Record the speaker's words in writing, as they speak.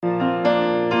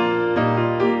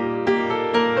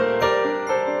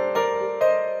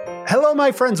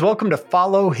my friends. Welcome to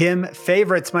Follow Him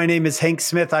Favorites. My name is Hank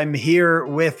Smith. I'm here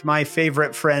with my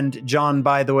favorite friend, John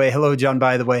By the Way. Hello, John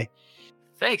By the Way.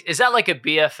 Thanks. Is that like a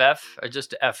BFF or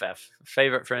just a FF?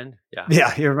 Favorite friend? Yeah.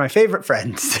 Yeah, you're my favorite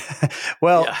friend.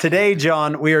 Well, Today,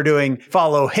 John, we are doing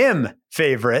Follow Him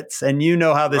Favorites. And you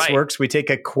know how this works. We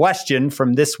take a question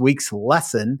from this week's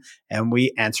lesson and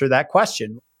we answer that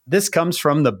question. This comes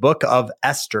from the book of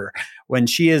Esther. When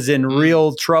she is in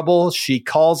real trouble, she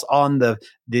calls on the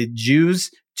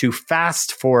Jews to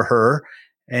fast for her.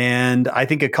 And I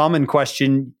think a common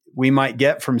question we might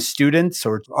get from students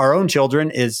or our own children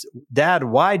is, Dad,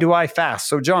 why do I fast?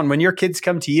 So John, when your kids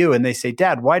come to you and they say,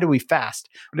 Dad, why do we fast?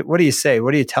 What do you say?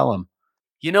 What do you tell them?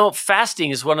 You know, fasting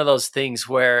is one of those things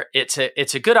where it's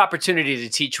a good opportunity to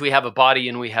teach we have a body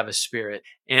and we have a spirit.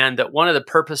 And that one of the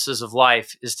purposes of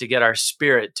life is to get our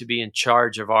spirit to be in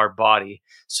charge of our body.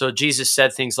 So Jesus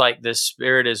said things like, the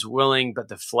spirit is willing, but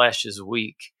the flesh is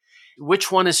weak.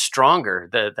 Which one is stronger?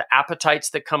 The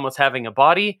appetites that come with having a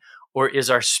body, or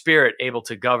is our spirit able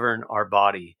to govern our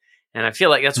body? And I feel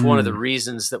like that's one of the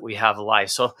reasons that we have life.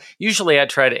 So usually I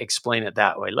try to explain it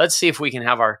that way. Let's see if we can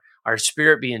have our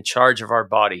spirit be in charge of our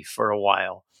body for a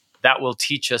while. That will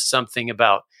teach us something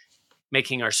about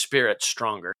making our spirit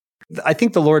stronger. I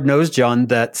think the Lord knows, John,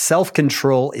 that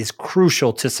self-control is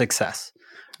crucial to success.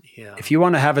 Yeah. If you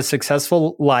want to have a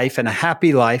successful life and a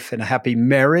happy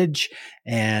marriage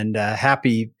and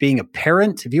happy being a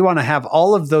parent, if you want to have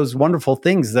all of those wonderful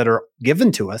things that are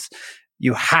given to us,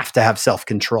 you have to have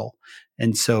self-control.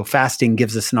 And so fasting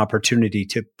gives us an opportunity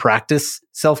to practice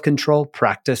self-control,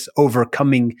 practice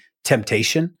overcoming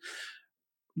temptation,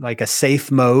 like a safe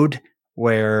mode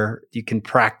where you can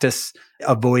practice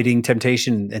avoiding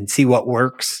temptation and see what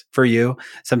works for you.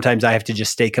 Sometimes I have to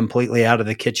just stay completely out of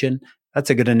the kitchen. That's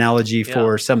a good analogy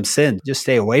for some sin. Just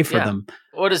stay away from them.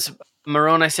 What does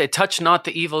Moroni say? Touch not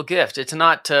the evil gift. It's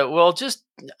not, just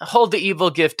hold the evil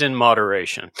gift in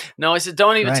moderation. No, I said,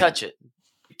 don't even touch it.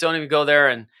 Don't even go there.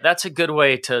 And that's a good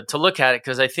way to look at it,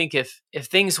 because I think if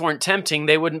things weren't tempting,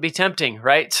 they wouldn't be tempting,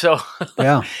 right? So,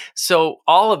 so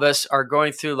all of us are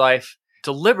going through life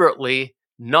deliberately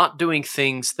not doing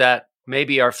things that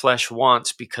maybe our flesh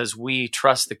wants because we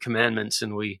trust the commandments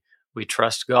and we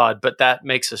trust God, but that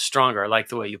makes us stronger. I like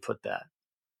the way you put that.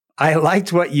 I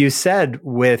liked what you said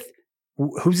with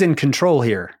who's in control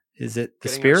here. Is it the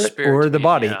spirit or the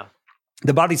body? Yeah.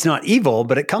 The body's not evil,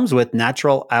 but it comes with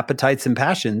natural appetites and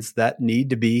passions that need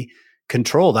to be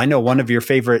controlled. I know one of your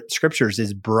favorite scriptures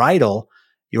is bridle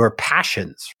your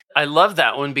passions. I love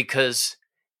that one because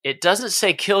it doesn't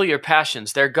say kill your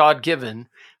passions. They're God-given,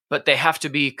 but they have to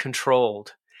be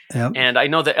controlled. Yep. And I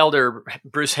know the elder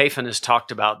Bruce Hafen has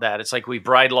talked about that. It's like we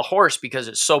bridle a horse because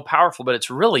it's so powerful, but it's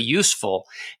really useful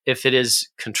if it is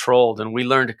controlled, and we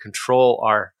learn to control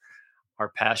our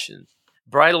passion.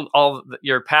 Bridle all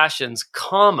your passions,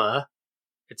 comma,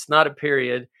 it's not a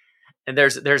period, and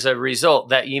there's a result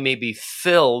that you may be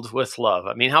filled with love.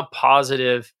 I mean, how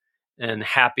positive and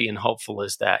happy and hopeful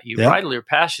is that? You bridle your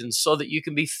passions so that you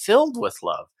can be filled with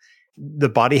love. The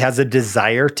body has a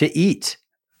desire to eat.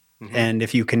 Mm-hmm. And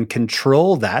if you can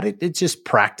control that, it's just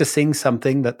practicing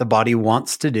something that the body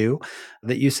wants to do,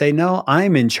 that you say, no,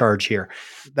 I'm in charge here.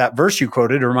 That verse you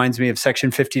quoted reminds me of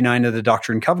section 59 of the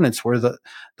Doctrine and Covenants, where the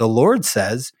Lord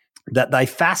says that thy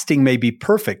fasting may be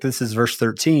perfect. This is verse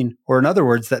 13, or in other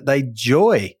words, that thy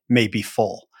joy may be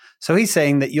full. So he's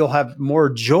saying that you'll have more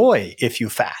joy if you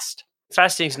fast.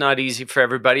 Fasting's not easy for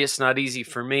everybody. It's not easy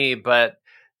for me, but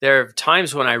there are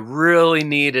times when I really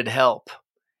needed help.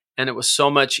 And it was so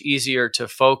much easier to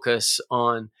focus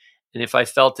on. And if I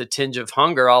felt a tinge of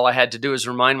hunger, all I had to do is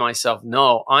remind myself,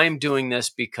 no, I'm doing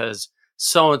this because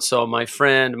so-and-so, my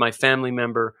friend, my family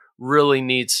member, really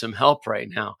needs some help right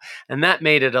now. And that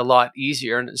made it a lot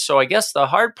easier. And so I guess the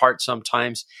hard part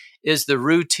sometimes is the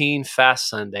routine fast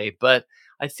Sunday. But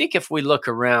I think if we look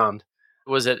around,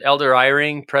 was it Elder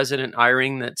Eyring, President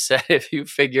Eyring, that said, if you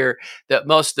figure that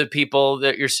most of the people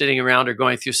that you're sitting around are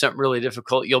going through something really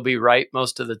difficult, you'll be right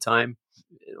most of the time.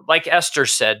 Like Esther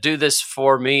said, do this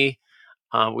for me.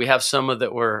 We have some of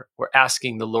that we're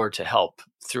asking the Lord to help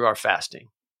through our fasting.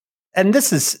 And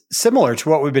this is similar to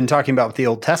what we've been talking about with the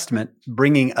Old Testament.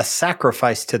 Bringing a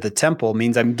sacrifice to the temple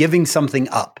means I'm giving something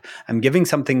up. I'm giving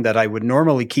something that I would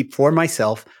normally keep for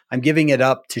myself. I'm giving it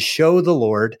up to show the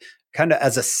Lord, kind of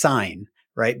as a sign,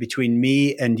 right, between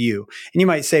me and you. And you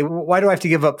might say, well, why do I have to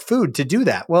give up food to do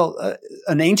that? Well,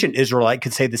 an ancient Israelite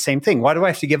could say the same thing. Why do I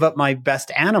have to give up my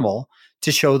best animal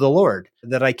to show the Lord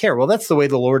that I care? Well, that's the way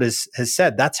the Lord has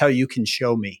said. That's how you can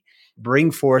show me.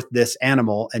 Bring forth this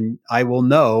animal and I will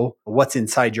know what's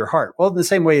inside your heart. Well, the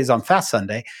same way as on Fast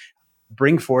Sunday,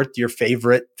 bring forth your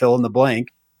favorite fill in the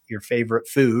blank, your favorite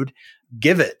food,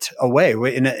 give it away.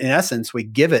 In essence, we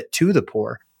give it to the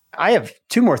poor. I have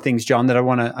two more things, John, that I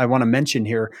want to mention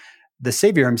here. The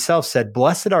Savior himself said,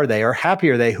 "Blessed are they, or happy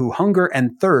are they who hunger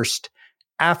and thirst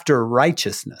after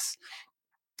righteousness."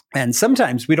 And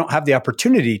sometimes we don't have the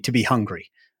opportunity to be hungry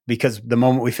because the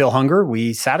moment we feel hunger,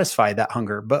 we satisfy that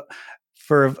hunger. But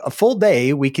for a full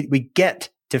day, we get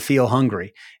to feel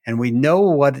hungry, and we know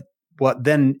what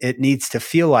then it needs to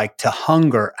feel like to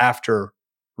hunger after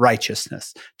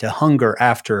righteousness, to hunger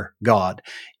after God.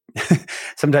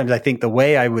 Sometimes I think the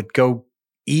way I would go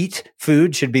eat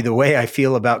food should be the way I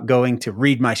feel about going to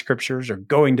read my scriptures or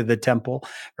going to the temple.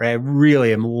 Right? I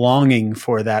really am longing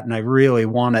for that, and I really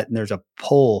want it. And there's a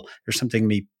pull. There's something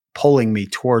pulling me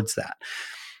towards that.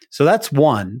 So that's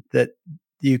one, that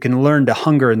you can learn to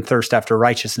hunger and thirst after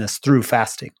righteousness through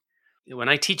fasting. When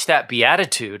I teach that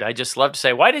beatitude, I just love to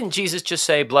say, why didn't Jesus just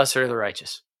say, "Blessed are the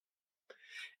righteous"?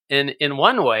 And in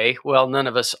one way, well, none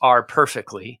of us are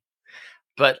perfectly.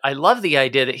 But I love the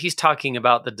idea that he's talking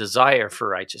about the desire for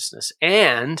righteousness.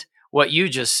 And what you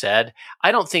just said,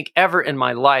 I don't think ever in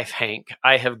my life, Hank,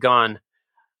 I have gone,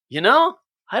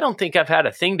 I don't think I've had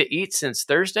a thing to eat since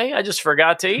Thursday. I just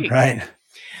forgot to eat. Right.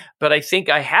 But I think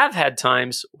I have had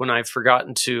times when I've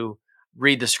forgotten to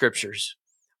read the scriptures,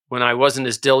 when I wasn't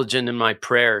as diligent in my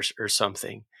prayers or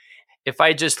something. If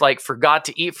I just forgot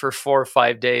to eat for 4 or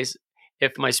 5 days,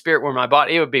 if my spirit were my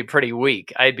body, it would be pretty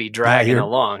weak. I'd be dragging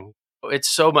along. It's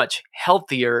so much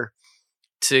healthier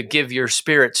to give your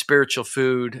spirit spiritual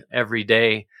food every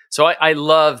day. So I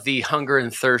love the hunger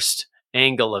and thirst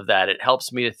angle of that. It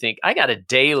helps me to think I got to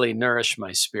daily nourish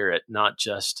my spirit, not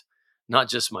just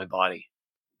my body.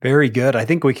 Very good. I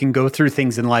think we can go through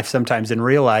things in life sometimes and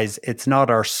realize it's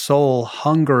not our soul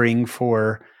hungering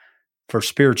for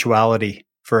spirituality,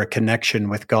 for a connection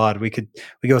with God. We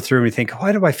go through and we think,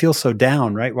 why do I feel so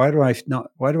down, right? Why do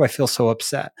I feel so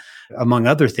upset? Among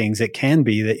other things, it can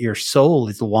be that your soul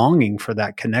is longing for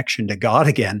that connection to God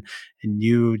again, and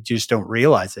you just don't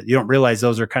realize it. You don't realize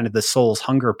those are kind of the soul's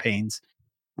hunger pains.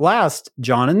 Last,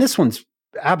 John, and this one's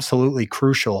absolutely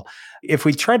crucial. If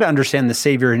we try to understand the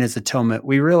Savior and his atonement,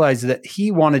 we realize that he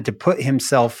wanted to put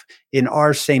himself in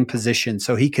our same position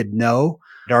so he could know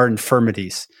our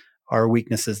infirmities, our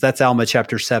weaknesses. That's Alma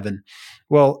chapter 7.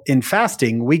 Well, in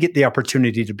fasting, we get the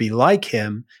opportunity to be like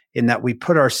him in that we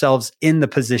put ourselves in the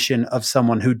position of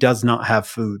someone who does not have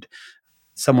food,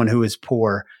 someone who is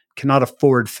poor, cannot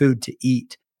afford food to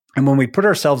eat. And when we put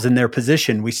ourselves in their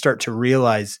position, we start to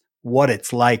realize what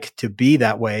it's like to be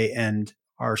that way. And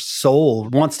our soul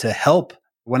wants to help.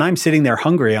 When I'm sitting there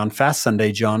hungry on Fast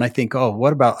Sunday, John, I think, oh,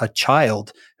 what about a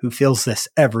child who feels this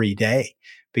every day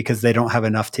because they don't have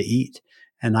enough to eat?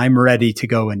 And I'm ready to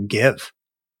go and give.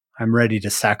 I'm ready to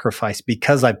sacrifice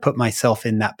because I put myself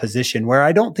in that position where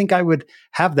I don't think I would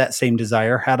have that same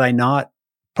desire had I not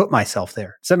put myself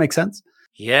there. Does that make sense?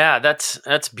 Yeah,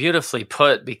 that's beautifully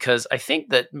put, because I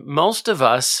think that most of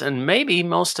us, and maybe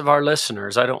most of our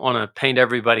listeners, I don't want to paint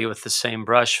everybody with the same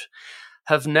brush,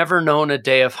 have never known a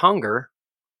day of hunger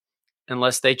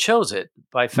unless they chose it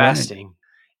by fasting. Right.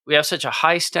 We have such a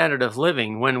high standard of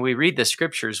living. When we read the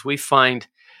scriptures, we find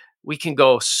we can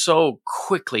go so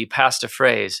quickly past a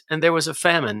phrase, and there was a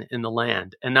famine in the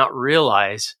land, and not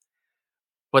realize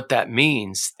what that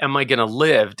means. Am I going to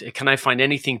live? Can I find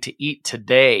anything to eat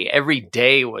today? Every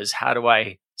day was, how do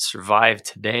I survive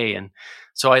today? And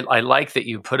so I like that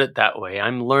you put it that way.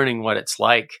 I'm learning what it's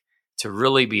like to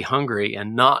really be hungry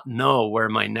and not know where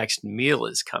my next meal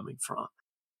is coming from.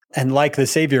 And like the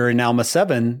Savior in Alma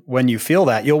 7, when you feel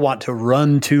that, you'll want to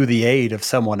run to the aid of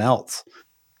someone else.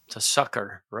 To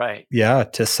succor, right. Yeah,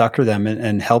 to succor them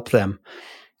and help them.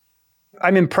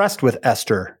 I'm impressed with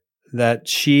Esther, that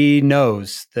she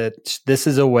knows that this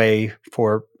is a way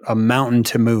for a mountain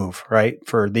to move, right?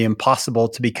 For the impossible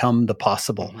to become the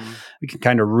possible. Mm-hmm. We can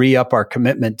kind of re-up our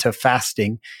commitment to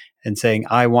fasting and saying,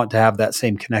 I want to have that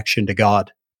same connection to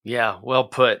God. Yeah, well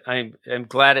put. I'm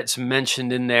glad it's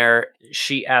mentioned in there.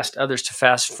 She asked others to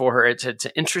fast for her. It's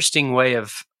an interesting way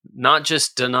of not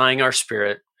just denying our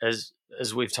spirit,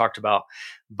 as we've talked about,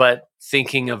 but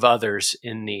thinking of others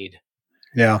in need.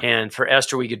 Yeah. And for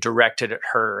Esther, we get directed at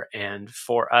her. And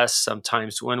for us,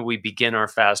 sometimes when we begin our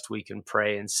fast, we can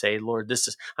pray and say, Lord,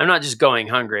 I'm not just going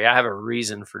hungry. I have a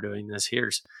reason for doing this.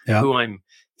 Here's who I'm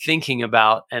thinking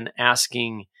about and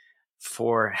asking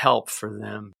for help for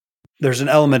them. There's an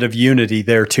element of unity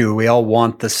there too. We all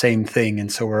want the same thing.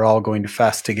 And so we're all going to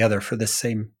fast together for the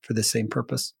same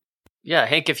purpose. Yeah.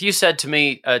 Hank, if you said to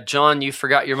me, John, you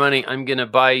forgot your money, I'm going to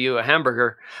buy you a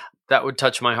hamburger, that would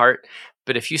touch my heart.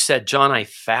 But if you said, John, I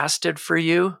fasted for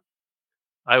you,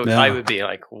 I would be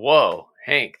like, whoa,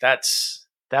 Hank, that's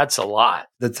a lot.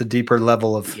 That's a deeper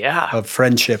level of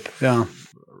friendship. Yeah.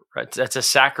 That's a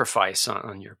sacrifice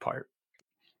on your part.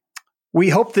 We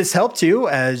hope this helped you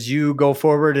as you go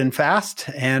forward and fast.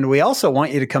 And we also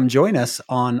want you to come join us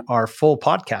on our full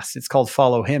podcast. It's called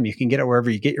Follow Him. You can get it wherever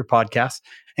you get your podcasts,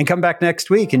 and come back next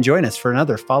week and join us for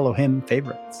another Follow Him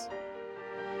Favorites.